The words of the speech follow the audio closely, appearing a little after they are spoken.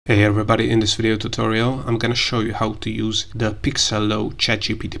Hey everybody, in this video tutorial I'm going to show you how to use the Pixellow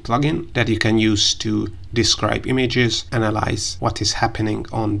ChatGPT plugin that you can use to describe images, analyze what is happening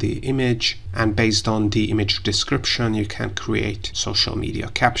on the image, and based on the image description you can create social media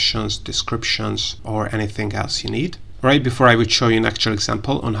captions, descriptions, or anything else you need. Right before I would show you an actual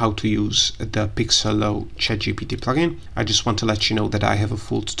example on how to use the Pixellow ChatGPT plugin, I just want to let you know that I have a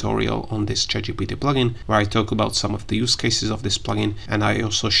full tutorial on this ChatGPT plugin where I talk about some of the use cases of this plugin, and I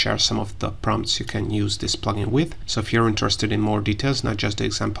also share some of the prompts you can use this plugin with. So if you're interested in more details, not just the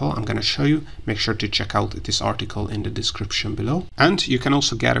example I'm going to show you, make sure to check out this article in the description below. And you can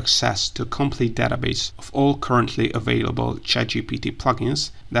also get access to a complete database of all currently available ChatGPT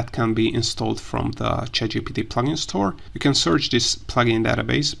plugins that can be installed from the ChatGPT plugin store. You can search this plugin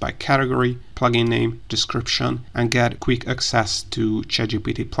database by category, plugin name, description, and get quick access to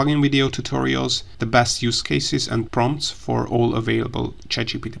ChatGPT plugin video tutorials, the best use cases and prompts for all available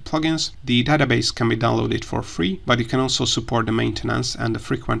ChatGPT plugins. The database can be downloaded for free, but you can also support the maintenance and the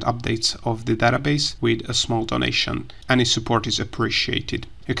frequent updates of the database with a small donation. Any support is appreciated.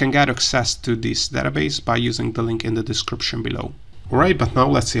 You can get access to this database by using the link in the description below. Alright, but now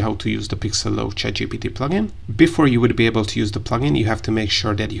let's see how to use the Pixellow ChatGPT plugin. Before you would be able to use the plugin, you have to make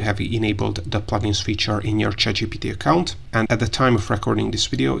sure that you have enabled the plugins feature in your ChatGPT account. And at the time of recording this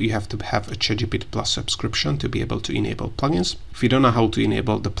video, you have to have a ChatGPT Plus subscription to be able to enable plugins. If you don't know how to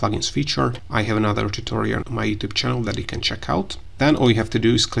enable the plugins feature, I have another tutorial on my YouTube channel that you can check out. Then all you have to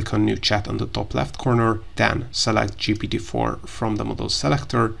do is click on New Chat on the top left corner, then select GPT-4 from the model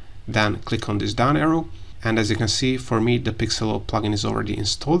selector, then click on this down arrow. And as you can see, for me, the Pixellow plugin is already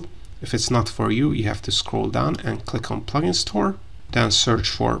installed. If it's not for you, you have to scroll down and click on Plugin Store. Then search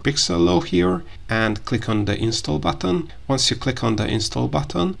for Pixellow here and click on the install button. Once you click on the install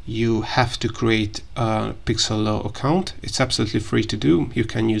button, you have to create a Pixellow account. It's absolutely free to do. You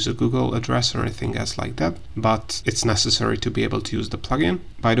can use a Google address or anything else like that, but it's necessary to be able to use the plugin.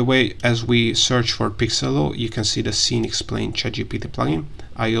 By the way, as we search for Pixellow, you can see the Scene Explain ChatGPT plugin.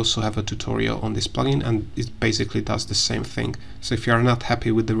 I also have a tutorial on this plugin and it basically does the same thing. So if you are not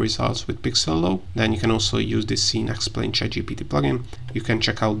happy with the results with Pixellow, then you can also use this Scene Explain ChatGPT plugin. You can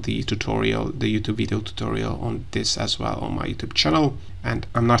check out the tutorial, the YouTube video tutorial on this as well on my YouTube channel. And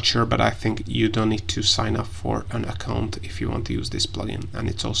I'm not sure, but I think you don't need to sign up for an account if you want to use this plugin. And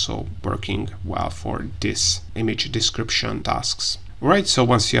it's also working well for this image description tasks. Alright, so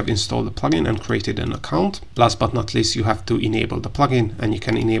once you have installed the plugin and created an account, last but not least, you have to enable the plugin, and you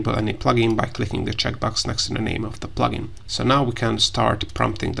can enable any plugin by clicking the checkbox next to the name of the plugin. So now we can start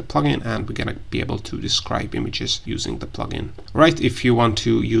prompting the plugin and we're gonna be able to describe images using the plugin. Right, if you want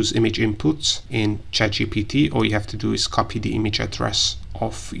to use image inputs in ChatGPT, all you have to do is copy the image address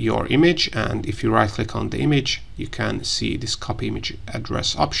of your image, and if you right click on the image, you can see this copy image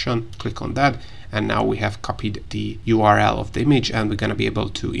address option. Click on that, and now we have copied the URL of the image, and we're going to be able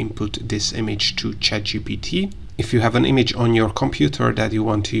to input this image to ChatGPT. If you have an image on your computer that you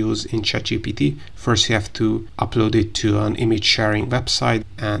want to use in ChatGPT, first you have to upload it to an image sharing website,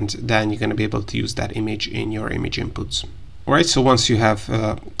 and then you're going to be able to use that image in your image inputs. Alright, so once you have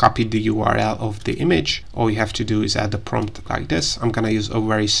copied the URL of the image, all you have to do is add a prompt like this. I'm going to use a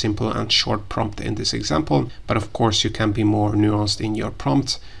very simple and short prompt in this example, but of course you can be more nuanced in your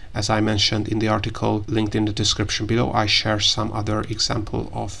prompts. As I mentioned in the article linked in the description below, I share some other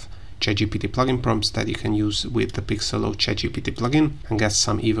example of ChatGPT plugin prompts that you can use with the Pixellow ChatGPT plugin and get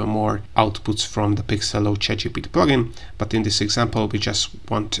some even more outputs from the Pixellow ChatGPT plugin. But in this example, we just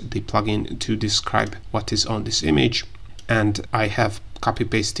want the plugin to describe what is on this image. And I have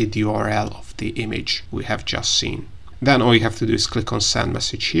copy-pasted the URL of the image we have just seen. Then all you have to do is click on Send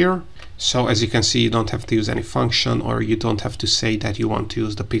Message here. So as you can see, you don't have to use any function, or you don't have to say that you want to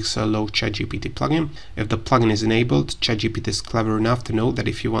use the Pixellow ChatGPT plugin. If the plugin is enabled, ChatGPT is clever enough to know that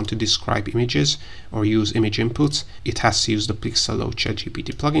if you want to describe images or use image inputs, it has to use the Pixellow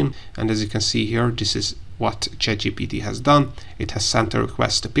ChatGPT plugin. And as you can see here, this is what ChatGPT has done. It has sent a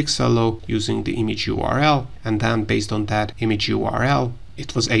request to Pixellow using the image URL, and then based on that image URL,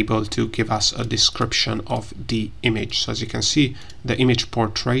 it was able to give us a description of the image. So as you can see, the image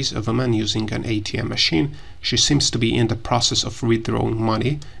portrays a woman using an ATM machine. She seems to be in the process of withdrawing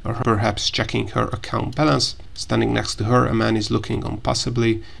money, or perhaps checking her account balance. Standing next to her, a man is looking on,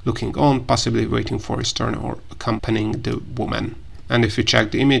 possibly waiting for his turn or accompanying the woman. And if you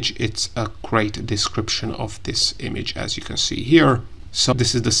check the image, it's a great description of this image, as you can see here. So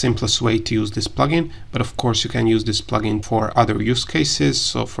this is the simplest way to use this plugin, but of course you can use this plugin for other use cases.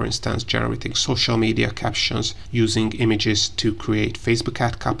 So for instance, generating social media captions, using images to create Facebook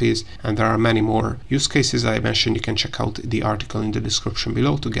ad copies, and there are many more use cases I mentioned. You can check out the article in the description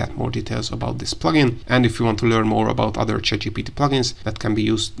below to get more details about this plugin. And if you want to learn more about other ChatGPT plugins that can be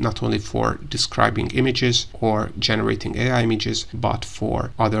used not only for describing images or generating AI images, but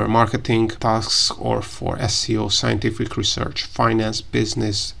for other marketing tasks or for SEO, scientific research, finance,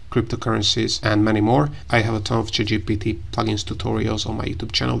 business, cryptocurrencies, and many more, I have a ton of ChatGPT plugins tutorials on my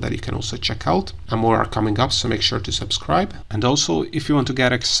YouTube channel that you can also check out, and more are coming up, so make sure to subscribe. And also, if you want to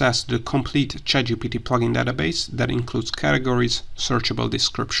get access to the complete ChatGPT plugin database that includes categories, searchable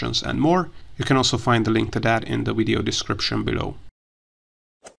descriptions, and more, you can also find the link to that in the video description below.